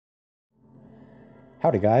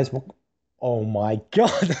Howdy, guys. Oh my god,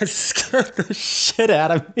 that scared the shit out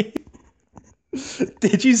of me.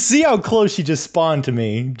 Did you see how close she just spawned to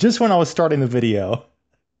me? Just when I was starting the video.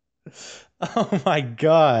 Oh my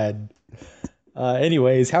god.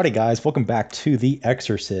 Anyways, howdy, guys. Welcome back to The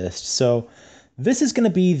Exorcist. So, this is going to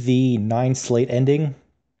be the 9 Slate ending,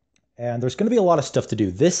 and there's going to be a lot of stuff to do.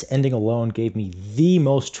 This ending alone gave me the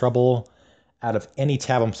most trouble out of any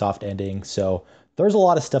Tabomsoft ending, so there's a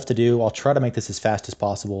lot of stuff to do. I'll try to make this as fast as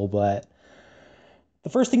possible, but the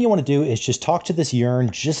first thing you want to do is just talk to this urn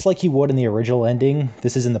just like you would in the original ending.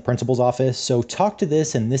 This is in the principal's office. So talk to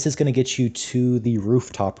this, and this is going to get you to the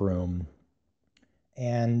rooftop room.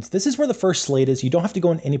 And this is where the first slate is. You don't have to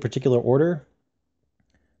go in any particular order,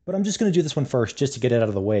 but I'm just going to do this one first just to get it out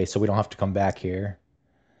of the way so we don't have to come back here.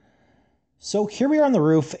 So here we are on the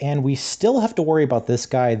roof, and we still have to worry about this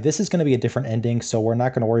guy. This is going to be a different ending, so we're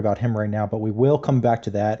not going to worry about him right now, but we will come back to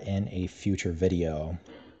that in a future video.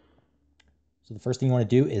 So the first thing you want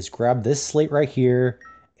to do is grab this slate right here.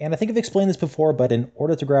 And I think I've explained this before, but in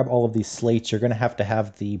order to grab all of these slates, you're going to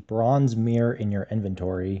have the bronze mirror in your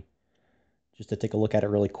inventory. Just to take a look at it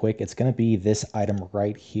really quick, it's going to be this item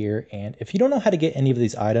right here. And if you don't know how to get any of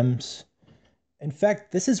these items, in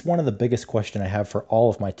fact, this is one of the biggest questions I have for all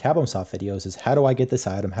of my Tabomsoft videos is how do I get this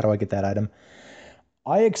item? How do I get that item?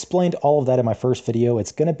 I explained all of that in my first video.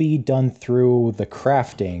 It's going to be done through the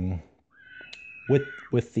crafting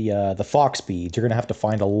with the fox beads. You're going to have to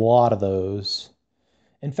find a lot of those.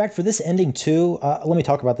 In fact, for this ending too, let me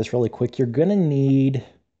talk about this really quick. You're going to need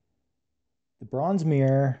the bronze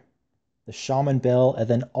mirror, the shaman bell, and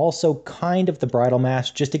then also kind of the bridal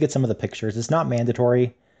mask just to get some of the pictures. It's not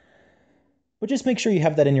mandatory, but just make sure you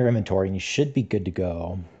have that in your inventory and you should be good to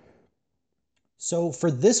go. So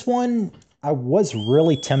for this one, I was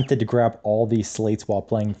really tempted to grab all these slates while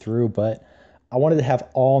playing through, but I wanted to have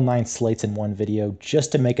all 9 slates in one video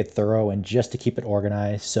just to make it thorough and just to keep it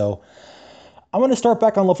organized. So I'm going to start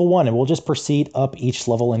back on level 1 and we'll just proceed up each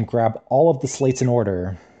level and grab all of the slates in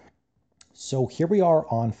order. So here we are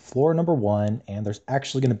on floor number 1, and there's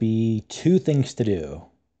actually going to be 2 things to do.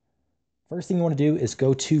 First thing you want to do is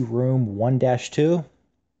go to room 1-2,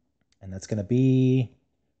 and that's going to be,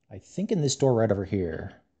 I think, in this door right over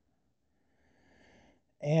here.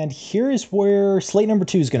 And here is where slate number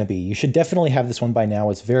 2 is going to be. You should definitely have this one by now.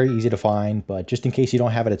 It's very easy to find, but just in case you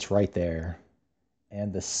don't have it, it's right there.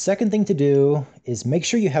 And the second thing to do is make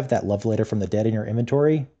sure you have that love letter from the dead in your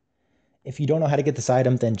inventory. If you don't know how to get this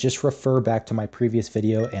item, then just refer back to my previous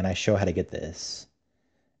video and I show how to get this.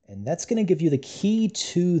 And that's going to give you the key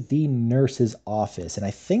to the nurse's office. And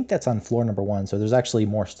I think that's on floor number 1, so there's actually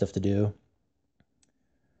more stuff to do.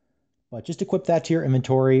 But just equip that to your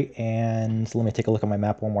inventory, and let me take a look at my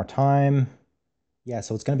map one more time. Yeah,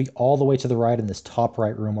 so it's going to be all the way to the right in this top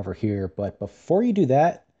right room over here. But before you do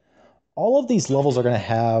that, all of these levels are going to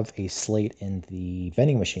have a slate in the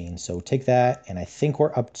vending machine. So take that, and I think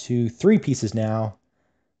we're up to 3 pieces now.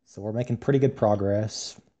 So we're making pretty good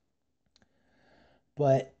progress.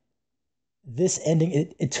 But this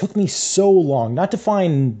ending, it took me so long, not to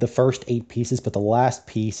find the first 8 pieces, but the last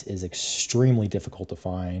piece is extremely difficult to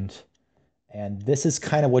find. And this is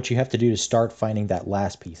kind of what you have to do to start finding that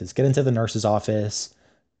last piece. Is get into the nurse's office,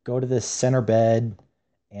 go to this center bed,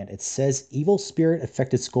 and it says evil spirit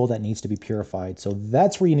affected skull that needs to be purified. So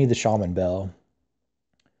that's where you need the shaman bell.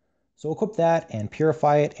 So equip that and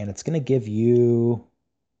purify it, and it's going to give you...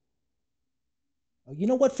 You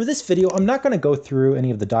know what? For this video, I'm not going to go through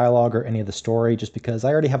any of the dialogue or any of the story just because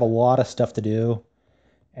I already have a lot of stuff to do.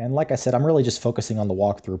 And like I said, I'm really just focusing on the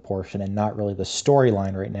walkthrough portion and not really the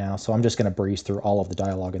storyline right now. So I'm just going to breeze through all of the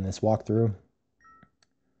dialogue in this walkthrough.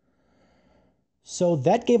 So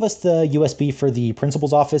that gave us the USB for the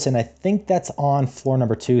principal's office, and I think that's on floor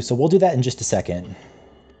number 2. So we'll do that in just a second.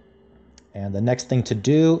 And the next thing to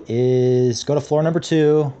do is go to floor number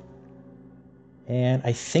 2. And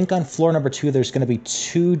I think on floor number 2, there's going to be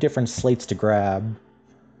 2 different slates to grab.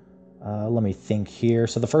 Let me think here.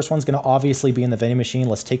 So the first one's going to obviously be in the vending machine.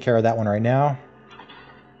 Let's take care of that one right now.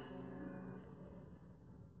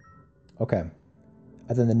 Okay.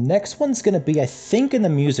 And then the next one's going to be, I think, in the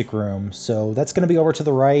music room. So that's going to be over to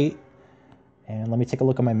the right. And let me take a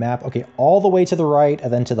look at my map. Okay, all the way to the right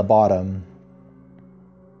and then to the bottom.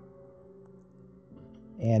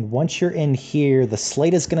 And once you're in here, the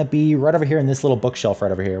slate is going to be right over here in this little bookshelf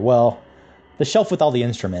right over here. Well, the shelf with all the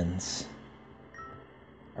instruments.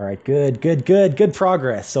 All right, good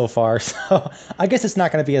progress so far. So I guess it's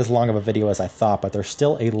not going to be as long of a video as I thought, but there's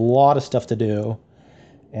still a lot of stuff to do.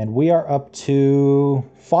 And we are up to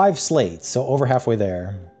 5 slates, so over halfway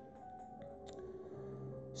there.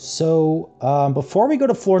 So before we go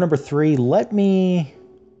to floor number 3, let me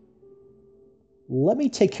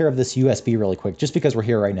take care of this USB really quick, just because we're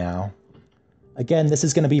here right now. Again, this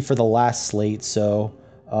is going to be for the last slate, so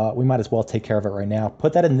we might as well take care of it right now.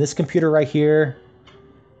 Put that in this computer right here.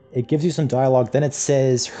 It gives you some dialogue. Then it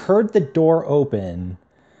says, heard the door open.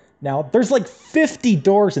 Now, there's like 50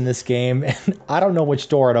 doors in this game, and I don't know which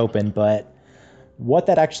door it opened, but what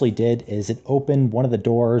that actually did is it opened one of the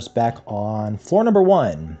doors back on floor number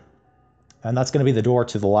 1. And that's going to be the door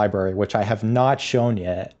to the library, which I have not shown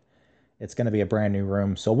yet. It's going to be a brand new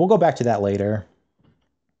room, so we'll go back to that later.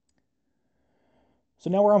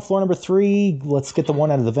 So now we're on floor number 3. Let's get the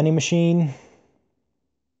one out of the vending machine.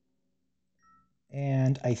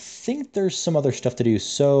 And I think there's some other stuff to do.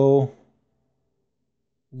 So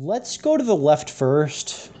let's go to the left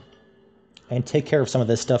first and take care of some of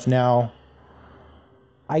this stuff now.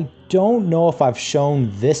 I don't know if I've shown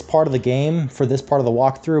this part of the game for this part of the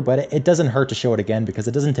walkthrough, but it doesn't hurt to show it again because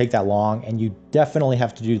it doesn't take that long, and you definitely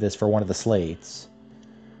have to do this for one of the slates.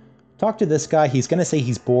 Talk to this guy. He's going to say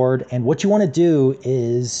he's bored, and what you want to do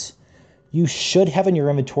is you should have in your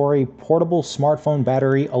inventory portable smartphone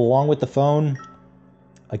battery along with the phone.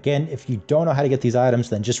 Again, if you don't know how to get these items,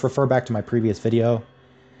 then just refer back to my previous video,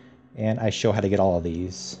 and I show how to get all of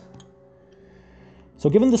these. So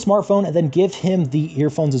give him the smartphone and then give him the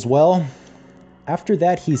earphones as well. After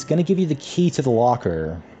that, he's going to give you the key to the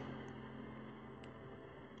locker.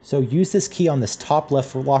 So use this key on this top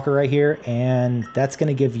left locker right here, and that's going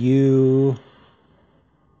to give you...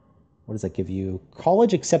 What does that give you?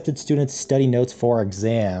 College accepted students study notes for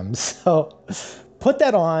exams. So put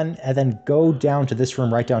that on and then go down to this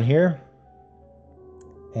room right down here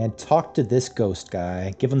and talk to this ghost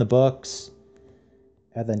guy. Give him the books.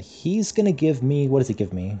 And then he's going to give me... What does he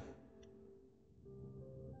give me?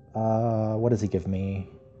 What does he give me?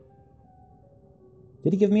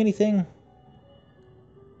 Did he give me anything?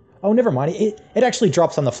 Oh, never mind. It actually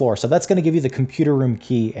drops on the floor. So that's going to give you the computer room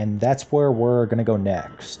key. And that's where we're going to go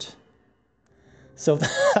next. So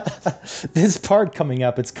this part coming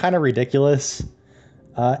up, it's kind of ridiculous.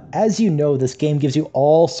 As you know, this game gives you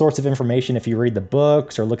all sorts of information if you read the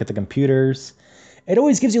books or look at the computers. It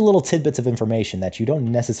always gives you little tidbits of information that you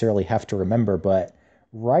don't necessarily have to remember, but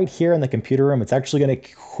right here in the computer room, it's actually going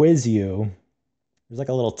to quiz you. There's like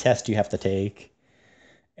a little test you have to take.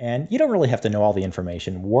 And you don't really have to know all the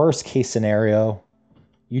information. Worst case scenario,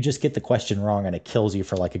 you just get the question wrong and it kills you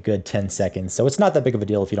for like a good 10 seconds. So it's not that big of a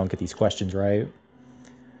deal if you don't get these questions right.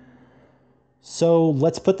 So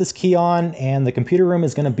let's put this key on, and the computer room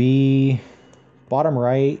is going to be bottom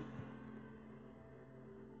right.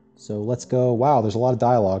 So let's go. Wow, there's a lot of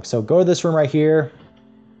dialogue. So go to this room right here.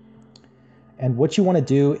 And what you want to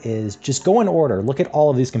do is just go in order. Look at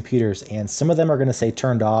all of these computers, and some of them are going to say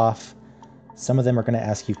turned off. Some of them are going to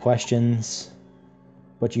ask you questions.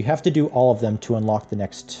 But you have to do all of them to unlock the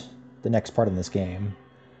next part in this game.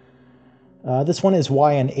 This one is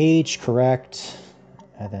Y and H, correct.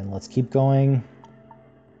 And then let's keep going.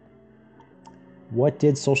 What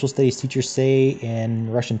did social studies teacher say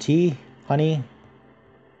in Russian tea, honey?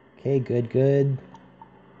 Okay, good, good.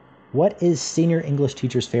 What is senior English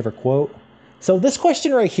teacher's favorite quote? So this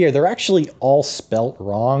question right here, they're actually all spelt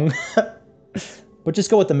wrong. But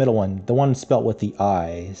just go with the middle one, the one spelt with the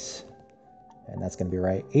I's. And that's going to be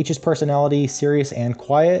right. H's personality, serious and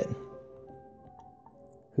quiet.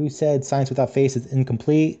 Who said science without faith is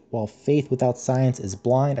incomplete, while faith without science is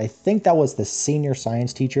blind? I think that was the senior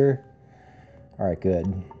science teacher. All right, good.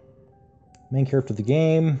 Main character of the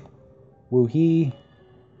game. Woo-hee.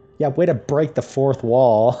 Yeah, way to break the fourth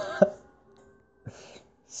wall.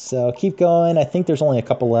 So keep going. I think there's only a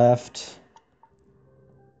couple left.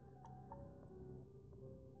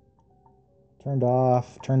 Turned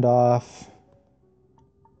off, turned off.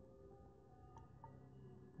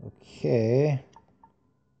 Okay.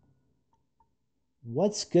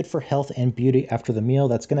 What's good for health and beauty after the meal?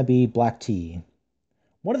 That's going to be black tea.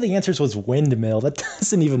 One of the answers was windmill. That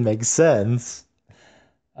doesn't even make sense.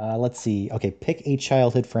 Let's see. Okay, pick a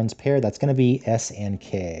childhood friend's pair. That's going to be S and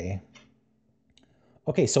K.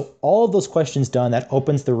 Okay, so all of those questions done. That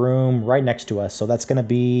opens the room right next to us. So that's going to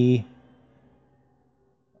be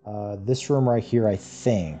this room right here, I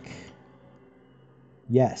think.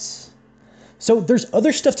 Yes. So there's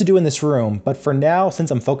other stuff to do in this room, but for now, since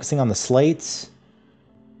I'm focusing on the slates,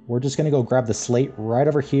 we're just going to go grab the slate right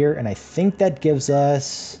over here, and I think that gives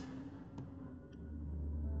us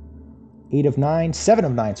 8 of 9, 7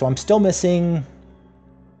 of 9. So I'm still missing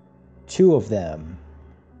 2 of them.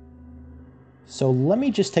 So let me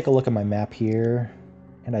just take a look at my map here,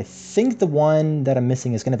 and I think the one that I'm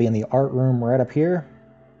missing is going to be in the art room right up here.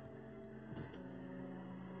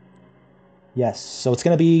 Yes, so it's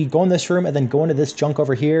going to be go in this room and then go into this junk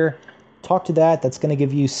over here. Talk to that. That's going to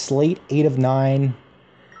give you Slate 8 of 9.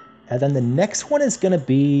 And then the next one is going to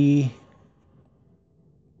be...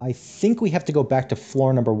 I think we have to go back to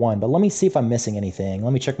floor number 1, but let me see if I'm missing anything.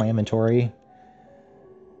 Let me check my inventory.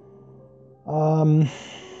 I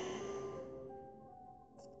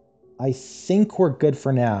think we're good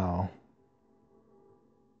for now.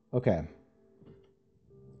 Okay.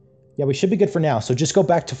 Yeah, we should be good for now. So just go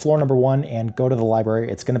back to floor number 1 and go to the library.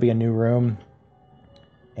 It's going to be a new room.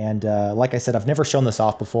 And like I said, I've never shown this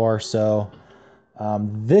off before, so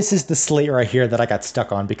this is the slate right here that I got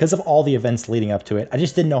stuck on because of all the events leading up to it. I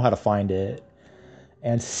just didn't know how to find it.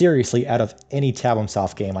 And seriously, out of any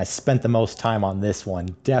Tabomsoft game, I spent the most time on this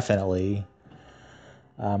one, definitely.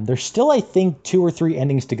 There's still, I think, 2 or 3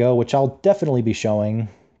 endings to go, which I'll definitely be showing.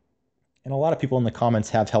 And a lot of people in the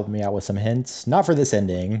comments have helped me out with some hints. Not for this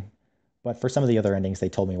ending, but for some of the other endings, they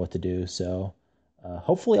told me what to do. So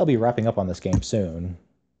hopefully I'll be wrapping up on this game soon.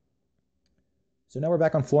 So now we're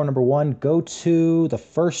back on floor number 1. Go to the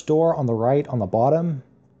first door on the right on the bottom.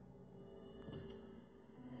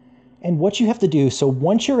 And what you have to do, so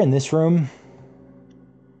once you're in this room,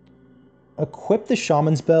 equip the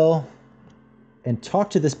Shaman's Bell and talk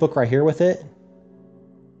to this book right here with it.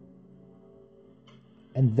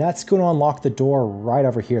 And that's going to unlock the door right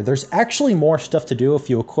over here. There's actually more stuff to do if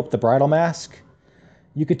you equip the Bridal Mask.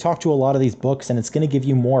 You could talk to a lot of these books and it's going to give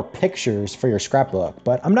you more pictures for your scrapbook.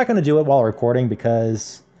 But I'm not going to do it while recording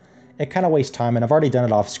because it kind of wastes time and I've already done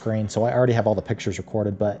it off screen, so I already have all the pictures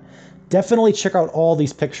recorded. But definitely check out all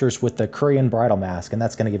these pictures with the Korean Bridal Mask, and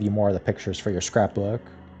that's going to give you more of the pictures for your scrapbook.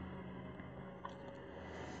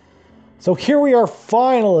 So here we are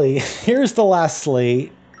finally. Here's the last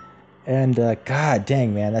slate. And god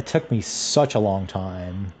dang, man, that took me such a long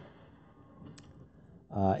time.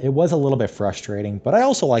 It was a little bit frustrating, but I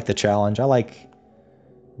also like the challenge. I like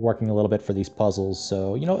working a little bit for these puzzles,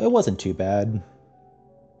 so, you know, it wasn't too bad.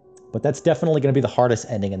 But that's definitely going to be the hardest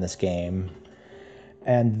ending in this game.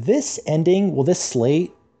 And this ending, well, this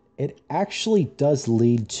slate, it actually does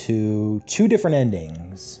lead to 2 different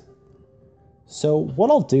endings. So what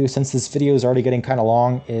I'll do, since this video is already getting kind of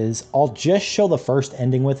long, is I'll just show the first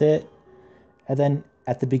ending with it, and then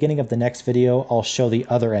at the beginning of the next video, I'll show the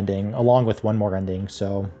other ending, along with one more ending,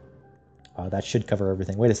 so that should cover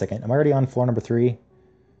everything. Wait a second, am I already on floor number 3?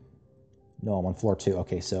 No, I'm on floor 2.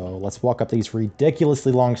 Okay, so let's walk up these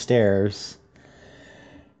ridiculously long stairs.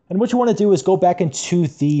 And what you want to do is go back into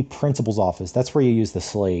the principal's office. That's where you use the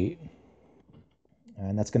slate.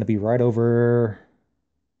 And that's going to be right over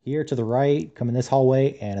here to the right, come in this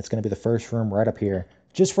hallway, and it's going to be the first room right up here,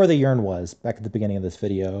 just where the urn was back at the beginning of this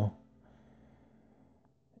video.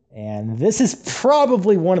 And this is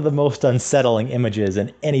probably one of the most unsettling images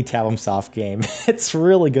in any Tabomsoft game. It's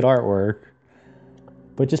really good artwork.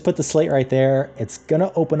 But just put the slate right there. It's going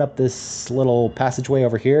to open up this little passageway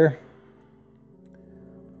over here.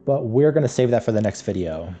 But we're going to save that for the next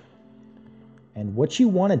video. And what you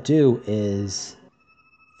want to do is...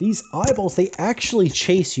 these eyeballs, they actually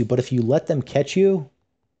chase you, but if you let them catch you,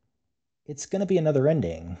 it's going to be another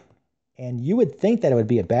ending. And you would think that it would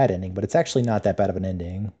be a bad ending, but it's actually not that bad of an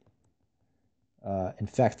ending. In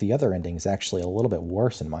fact, the other ending is actually a little bit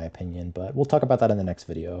worse in my opinion, but we'll talk about that in the next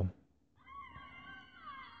video.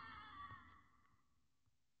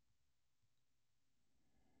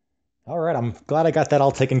 Alright, I'm glad I got that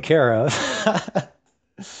all taken care of.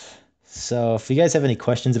 So if you guys have any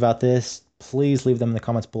questions about this, please leave them in the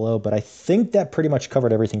comments below, but I think that pretty much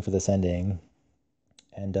covered everything for this ending.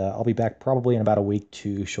 And I'll be back probably in about a week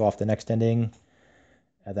to show off the next ending.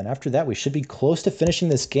 And then after that, we should be close to finishing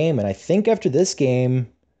this game. And I think after this game,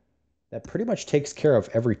 that pretty much takes care of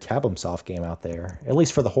every Tabomsoft game out there, at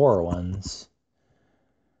least for the horror ones.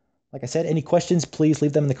 Like I said, any questions, please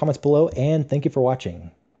leave them in the comments below, and thank you for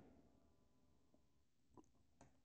watching.